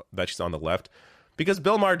she's on the left, because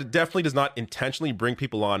Bill Maher definitely does not intentionally bring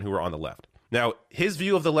people on who are on the left. Now, his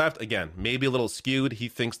view of the left, again, maybe a little skewed. He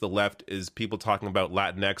thinks the left is people talking about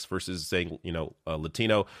Latinx versus saying,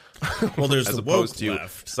 Latino. Well, there's as the opposed to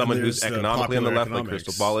left, someone who's economically on the left, like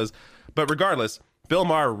Krystal Ball is. But regardless, Bill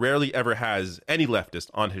Maher rarely ever has any leftist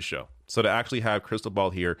on his show. So to actually have Krystal Ball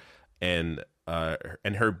here and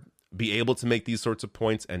her be able to make these sorts of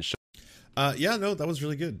points and show. That was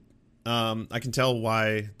really good. I can tell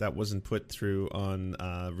why that wasn't put through on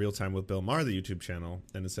Real Time with Bill Maher, the YouTube channel,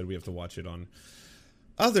 and instead we have to watch it on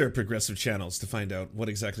other progressive channels to find out what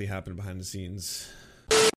exactly happened behind the scenes.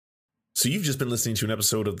 So you've just been listening to an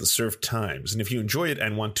episode of The Surf Times, and if you enjoy it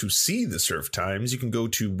and want to see The Surf Times, you can go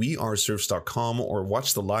to wearesurfs.com or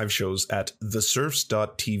watch the live shows at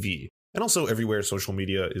thesurfs.tv. And also everywhere social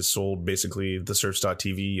media is sold, basically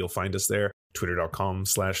thesurfs.tv, you'll find us there,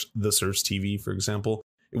 twitter.com/thesurfstv, for example.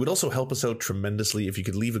 It would also help us out tremendously if you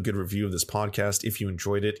could leave a good review of this podcast if you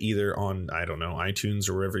enjoyed it, either on, iTunes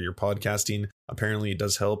or wherever you're podcasting. Apparently it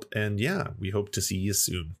does help, and we hope to see you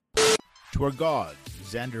soon. To our gods,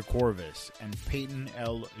 Xander Corvus and Peyton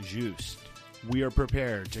L. Just, we are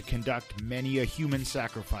prepared to conduct many a human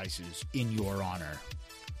sacrifices in your honor.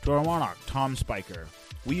 To our monarch, Tom Spiker,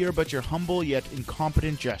 we are but your humble yet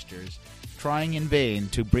incompetent jesters, trying in vain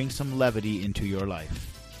to bring some levity into your life.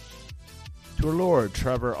 To our Lord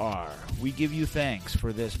Trevor R., we give you thanks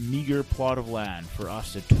for this meager plot of land for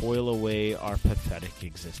us to toil away our pathetic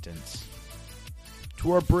existence.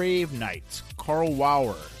 To our brave knights, Carl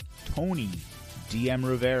Wauer, Tony, D.M.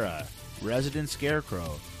 Rivera, Resident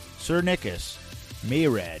Scarecrow, Sir Nickus,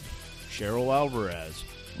 Mayred, Cheryl Alvarez,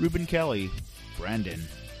 Ruben Kelly, Brendan,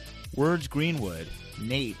 Words Greenwood,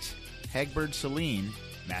 Nate, Hegbert Celine,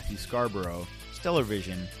 Matthew Scarborough, Stellar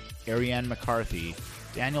Vision, Ariane McCarthy,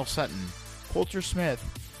 Daniel Sutton, Coulter Smith,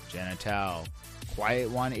 Jenna Tal, Quiet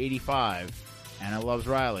 185, Anna Loves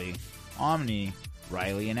Riley, Omni,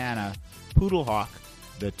 Riley and Anna, Poodlehawk,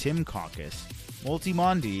 The Tim Caucus,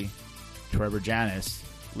 Multimondi, Trevor Janis,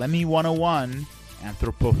 Lemmy 101,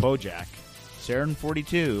 Anthropophojack, Saren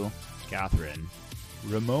 42, Catherine,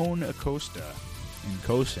 Ramon Acosta,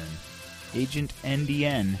 Nkosin, Agent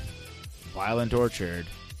NDN, Violent Orchard,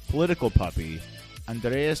 Political Puppy,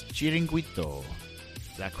 Andreas Chiringuito,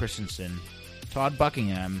 Zach Christensen, Todd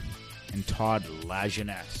Buckingham, and Todd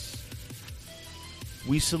Lajeunesse.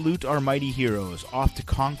 We salute our mighty heroes off to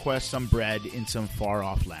conquest some bread in some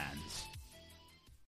far-off lands.